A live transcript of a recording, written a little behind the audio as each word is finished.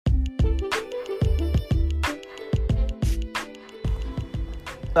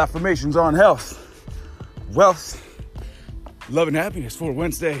Affirmations on health, wealth, love, and happiness for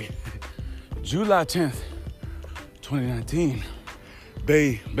Wednesday, July 10th, 2019.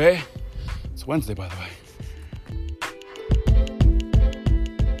 Baby. It's Wednesday, by the way.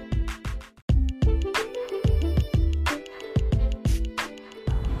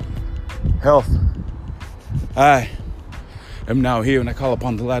 Health. I am now here and I call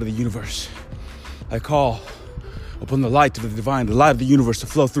upon the light of the universe. I call upon the light of the divine, the light of the universe to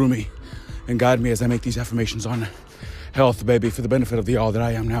flow through me and guide me as I make these affirmations on health, baby, for the benefit of the all that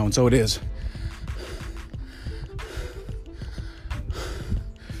I am now. And so it is.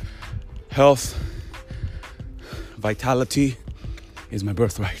 Health, vitality is my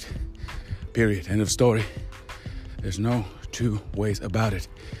birthright. Period. End of story. There's no two ways about it.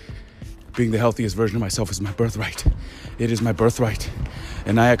 Being the healthiest version of myself is my birthright. It is my birthright.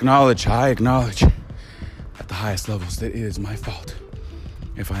 And I acknowledge at the highest levels that it is my fault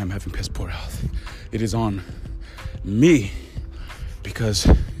if I am having piss poor health. It is on me because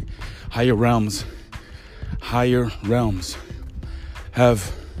higher realms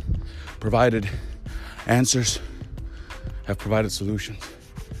have provided answers, have provided solutions.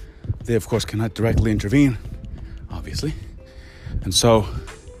 They, of course, cannot directly intervene, obviously. And so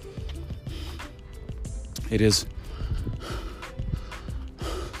it is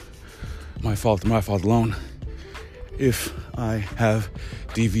my fault alone if I have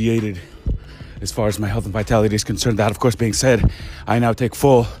deviated as far as my health and vitality is concerned. That, of course, being said, I now take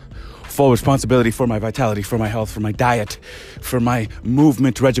full responsibility for my vitality, for my health, for my diet, for my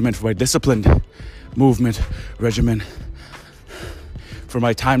movement regimen, for my disciplined movement regimen, for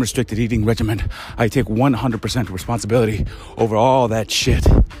my time-restricted eating regimen. I take 100% responsibility over all that shit.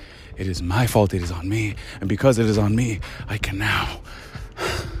 It is my fault. It is on me. And because it is on me, I can now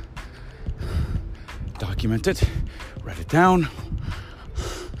document it, write it down,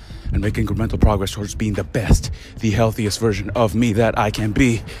 and make incremental progress towards being the best, the healthiest version of me that I can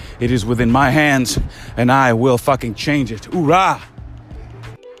be. It is within my hands, and I will fucking change it. Hoorah!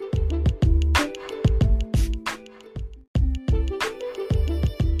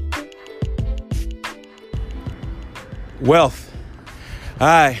 Wealth.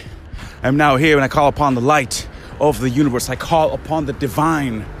 I am now here and I call upon the light of the universe. I call upon the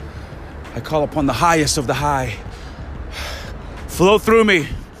divine. I call upon the highest of the high. Flow through me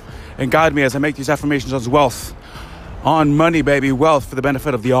and guide me as I make these affirmations on wealth, on money, baby. Wealth for the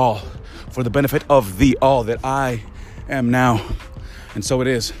benefit of the all, for the benefit of the all that I am now. And so it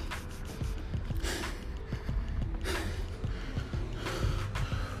is.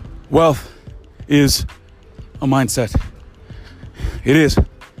 Wealth is a mindset. It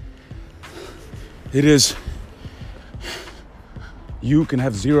is. You can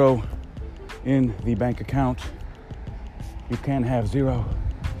have zero in the bank account. You can have zero.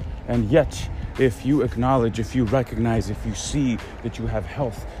 And yet, if you acknowledge, if you recognize, if you see that you have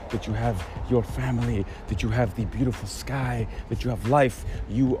health, that you have your family, that you have the beautiful sky, that you have life,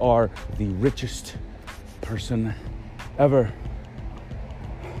 you are the richest person ever.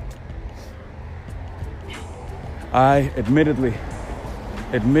 I admittedly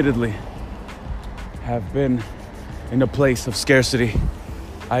have been in a place of scarcity.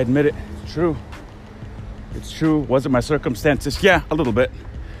 I admit it. It's true. It's true. Was it my circumstances? Yeah, a little bit.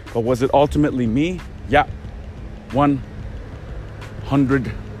 But was it ultimately me? Yeah.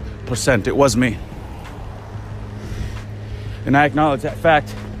 100%. It was me. And I acknowledge that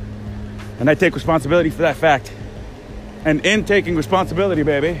fact. And I take responsibility for that fact. And in taking responsibility,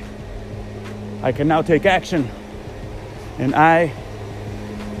 baby, I can now take action. And I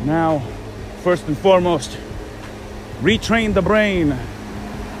now, first and foremost, retrain the brain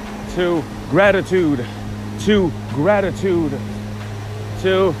to gratitude, to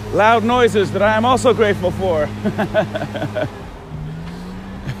loud noises that I am also grateful for.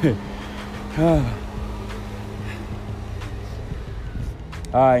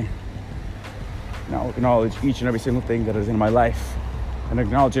 I now acknowledge each and every single thing that is in my life and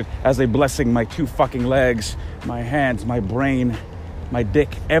acknowledge it as a blessing. My two fucking legs, my hands, my brain, my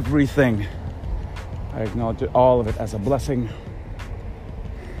dick, everything. I acknowledge it, all of it, as a blessing.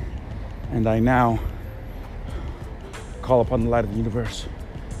 And I now call upon the light of the universe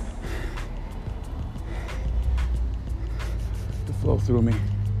to flow through me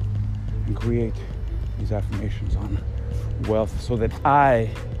and create these affirmations on wealth so that I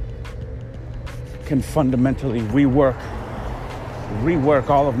can fundamentally rework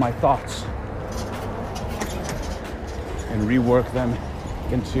all of my thoughts and rework them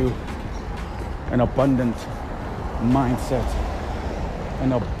into an abundant mindset.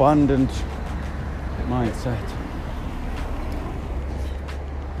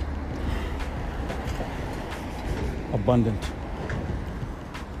 abundant.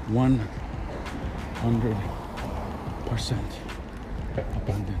 100%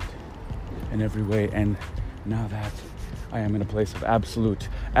 abundant in every way. And now that I am in a place of absolute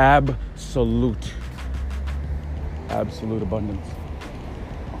abundance. Absolute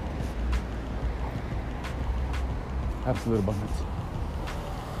abundance.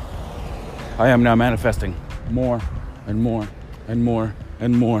 I am now manifesting more and more and more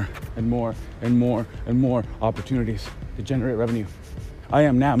and more and more and more and more opportunities to generate revenue. I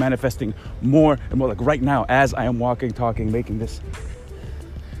am now manifesting more and more, like right now, as I am walking, talking, making this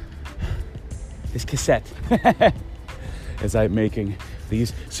cassette, as I'm making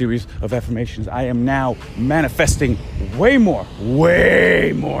these series of affirmations, I am now manifesting way more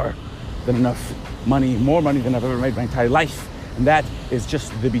than enough money, more money than I've ever made in my entire life. And that is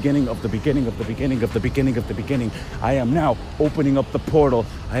just the beginning of the beginning of the beginning of the beginning of the beginning. I am now opening up the portal.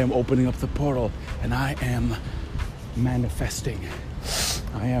 I am opening up the portal, and I am manifesting.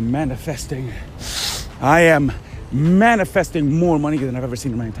 I am manifesting. I am manifesting more money than I've ever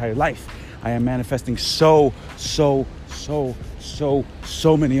seen in my entire life. I am manifesting so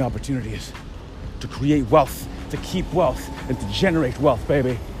many opportunities to create wealth, to keep wealth, and to generate wealth,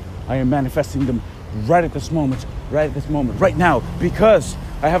 baby. I am manifesting them right at this moment, right now, because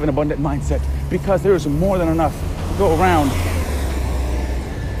I have an abundant mindset, because there is more than enough to go around,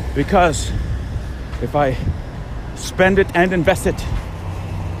 because if I spend it and invest it,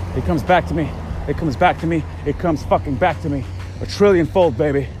 it comes back to me. It comes back to me. It comes fucking back to me. A trillion-fold,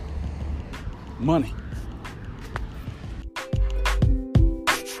 baby. Money.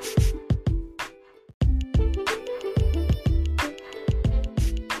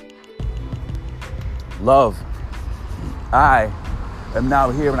 Love. I am now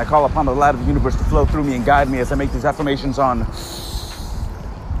here, and I call upon the light of the universe to flow through me and guide me as I make these affirmations on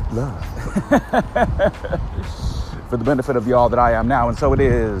love. For the benefit of y'all that I am now, and so it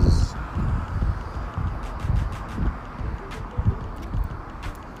is.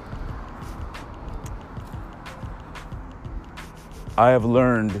 I have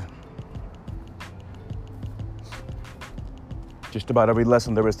learned just about every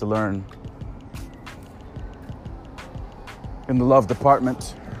lesson there is to learn in the love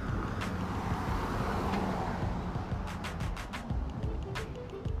department.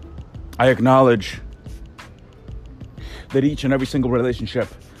 I acknowledge that each and every single relationship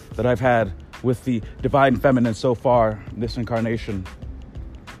that I've had with the divine feminine so far, this incarnation,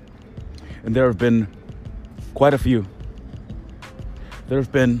 and there have been quite a few. There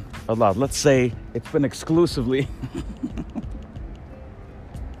have been a lot. Let's say it's been exclusively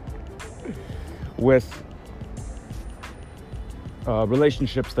with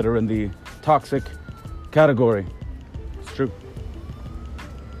relationships that are in the toxic category. It's true.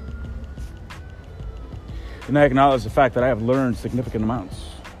 And I acknowledge the fact that I have learned significant amounts.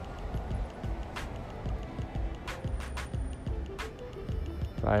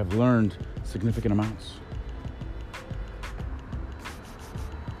 I have learned significant amounts.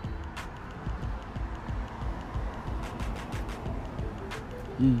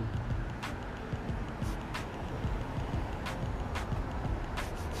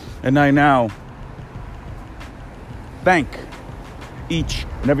 And I now thank each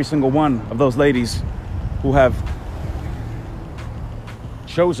and every single one of those ladies who have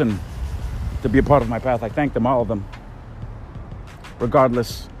chosen to be a part of my path. I thank them, all of them,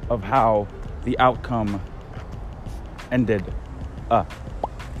 regardless of how the outcome ended up.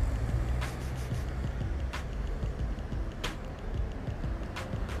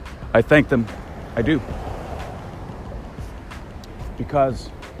 I thank them, I do, because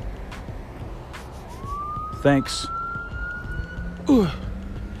thanks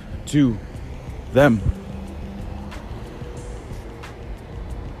to them,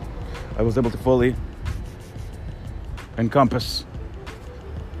 I was able to fully encompass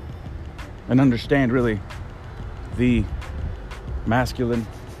and understand really the masculine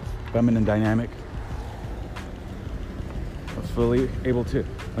feminine dynamic. I was fully able to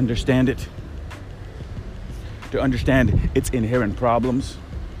understand it, to understand its inherent problems.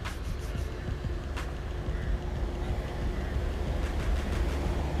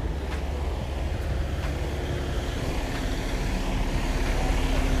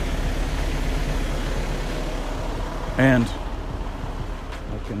 And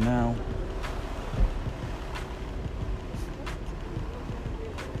I can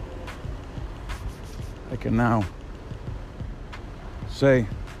now say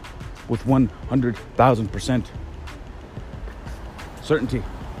with 100,000% certainty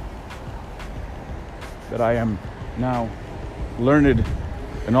that I am now learned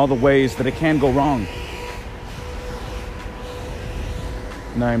in all the ways that it can go wrong.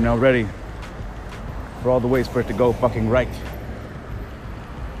 And I am now ready for all the ways for it to go fucking right.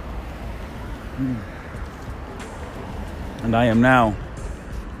 And I am now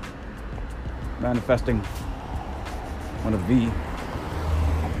manifesting one of the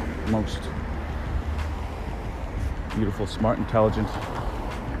most beautiful, smart, intelligent,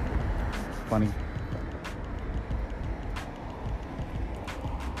 funny,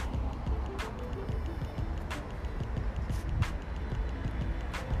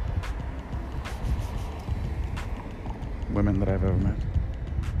 women that I've ever met.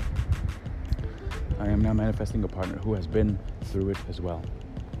 I am now manifesting a partner who has been through it as well,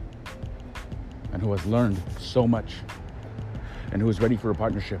 and who has learned so much, and who is ready for a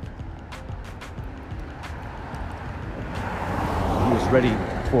partnership. Who is ready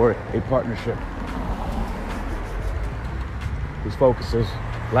for a partnership. Whose focus is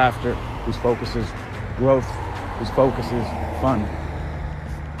laughter, whose focus is growth, whose focus is fun.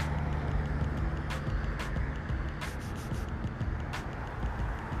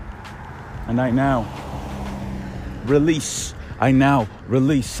 And I now release, I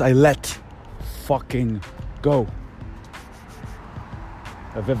let fucking go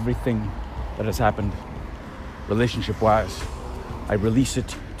of everything that has happened relationship-wise. I release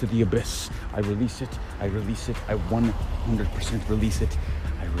it to the abyss. I release it, I 100% release it.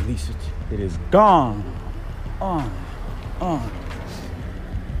 I release it. It is gone. On.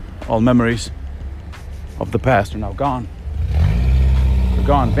 All memories of the past are now gone. They're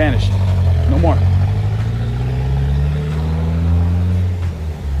gone, vanished. No more.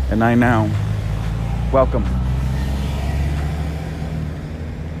 And I now welcome.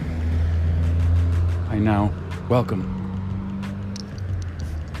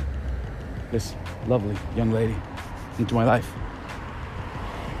 This lovely young lady into my life.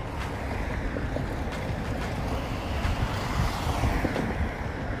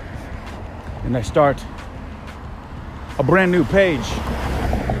 And I start a brand new page.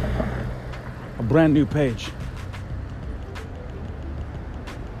 A brand new page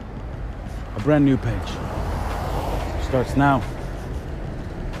starts now.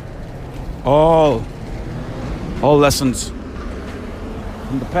 All lessons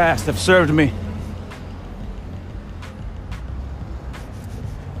from the past have served me.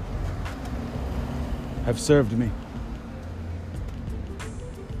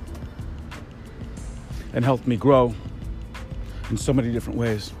 And helped me grow in so many different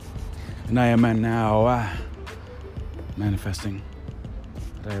ways. And I am now manifesting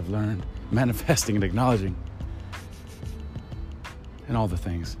what I have learned, manifesting and acknowledging, and all the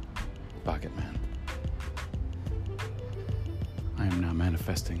things. Pocket man. I am now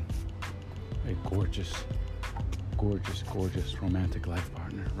manifesting a gorgeous, gorgeous, gorgeous romantic life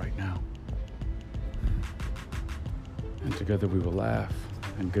partner right now. And together we will laugh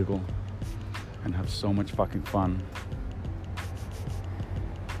and giggle and have so much fucking fun.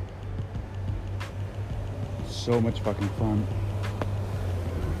 So much fucking fun.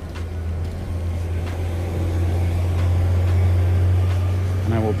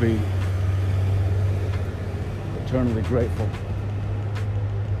 And I will be eternally grateful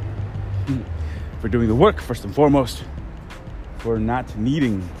for doing the work, first and foremost, for not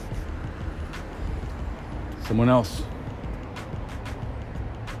needing someone else.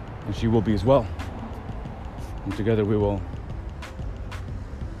 And she will be as well. And together we will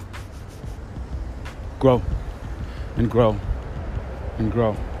grow and grow and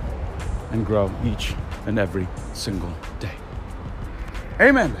grow and grow each and every single day.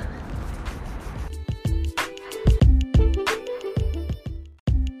 Amen, baby.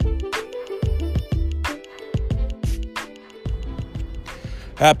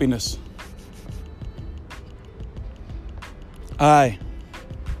 Happiness. I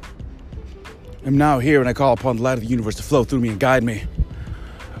am now here, and I call upon the light of the universe to flow through me and guide me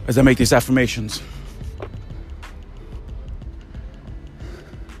as I make these affirmations.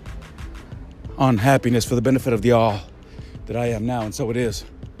 On happiness for the benefit of the all that I am now, and so it is.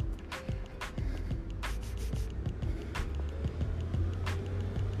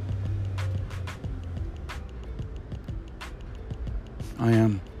 I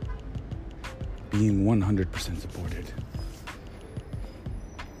am being 100% supported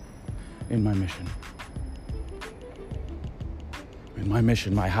in my mission. In my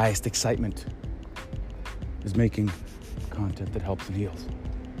mission, my highest excitement is making content that helps and heals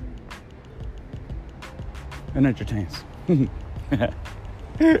and entertains.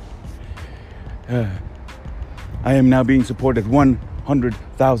 I am now being supported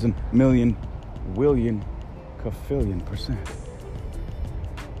 100,000 million willion kafillion %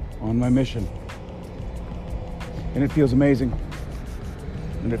 on my mission. And it feels amazing.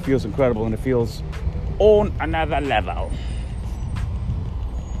 And it feels incredible, and it feels on another level.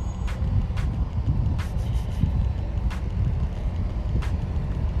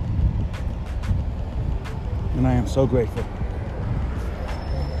 And I am so grateful.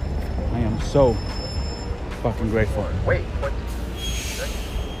 I am so fucking grateful. Wait, what?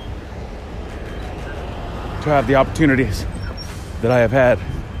 To have the opportunities that I have had.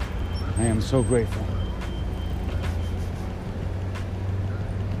 I am so grateful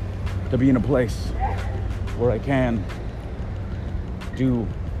to be in a place where I can do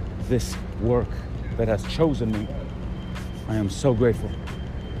this work that has chosen me. I am so grateful.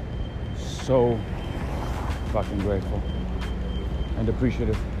 So fucking grateful and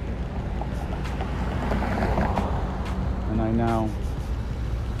appreciative. And I now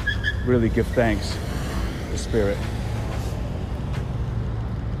really give thanks to Spirit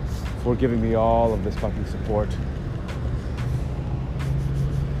for giving me all of this fucking support.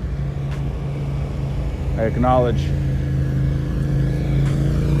 I acknowledge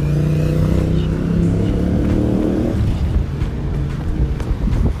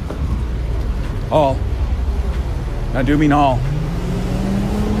all. I do mean all.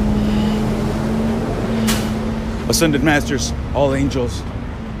 Ascended Masters, all angels,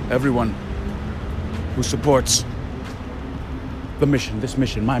 everyone who supports the mission, this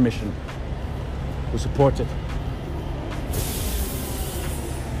mission, my mission, who supports it.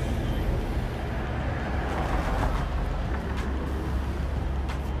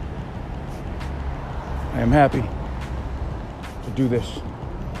 I am happy to do this,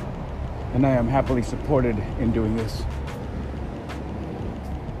 and I am happily supported in doing this,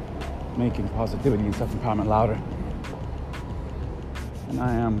 making positivity and self-empowerment louder. And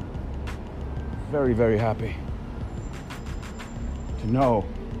I am very, very happy to know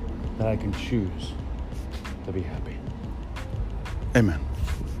that I can choose to be happy. Amen.